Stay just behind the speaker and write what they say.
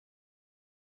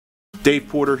Dave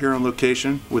Porter here on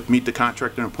location with Meet the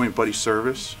Contractor and Appoint Buddy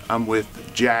Service. I'm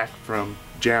with Jack from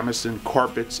Jamison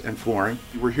Carpets and Flooring.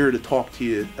 We're here to talk to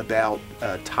you about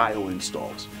tile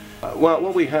installs. Well,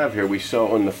 what we have here, we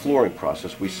sell in the flooring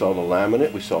process. We sell the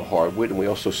laminate, we sell hardwood, and we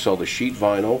also sell the sheet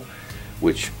vinyl,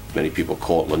 which many people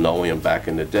call it linoleum back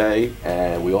in the day.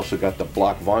 And we also got the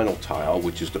block vinyl tile,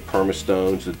 which is the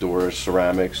permastones, the Doris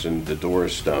ceramics, and the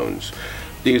Doris stones.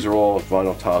 These are all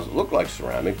vinyl tiles that look like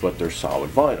ceramic, but they're solid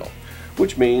vinyl.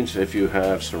 Which means if you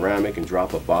have ceramic and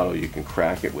drop a bottle, you can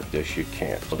crack it. With this, you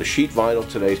can't. So the sheet vinyl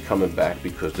today is coming back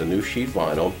because the new sheet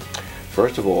vinyl,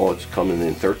 first of all, it's coming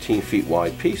in 13 feet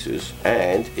wide pieces,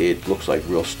 and it looks like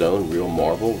real stone, real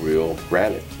marble, real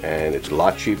granite. And it's a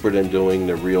lot cheaper than doing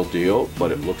the real deal,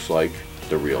 but it looks like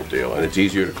the real deal, and it's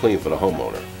easier to clean for the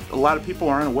homeowner. A lot of people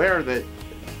aren't aware that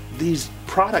these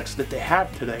products that they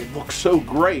have today look so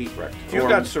great. Correct. If you've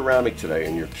got ceramic today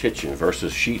in your kitchen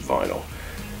versus sheet vinyl,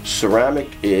 ceramic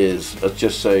is, let's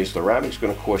just say, ceramic's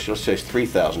going to cost you, let's say it's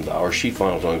 $3,000. Sheet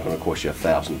vinyl is only going to cost you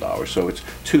 $1,000. So it's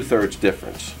 2/3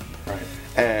 difference. Right.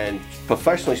 And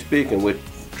professionally speaking, with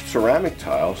ceramic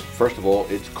tiles, first of all,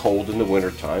 it's cold in the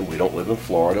wintertime. We don't live in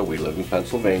Florida, we live in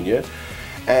Pennsylvania.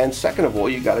 And second of all,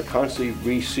 you got to constantly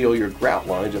reseal your grout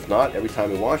lines. If not, every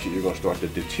time you wash it, you're going to start to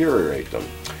deteriorate them.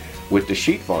 With the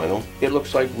sheet vinyl, it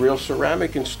looks like real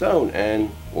ceramic and stone,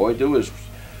 and all I do is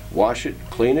wash it,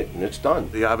 clean it, and it's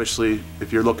done. Obviously,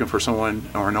 if you're looking for someone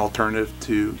or an alternative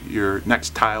to your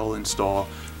next tile install,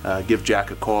 give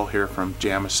Jack a call here from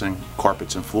Jamison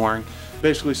Carpets and Flooring.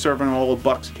 Basically serving all of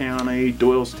Bucks County,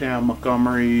 Doylestown,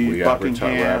 Montgomery,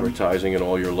 Buckingham. We're advertising in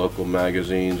all your local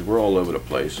magazines. We're all over the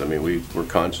place. I mean, we're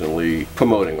constantly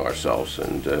promoting ourselves,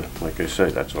 and like I say,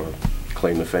 that's our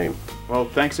claim to fame. Well,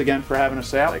 thanks again for having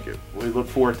us out. Thank you. We look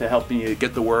forward to helping you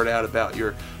get the word out about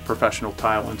your professional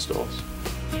tile installs.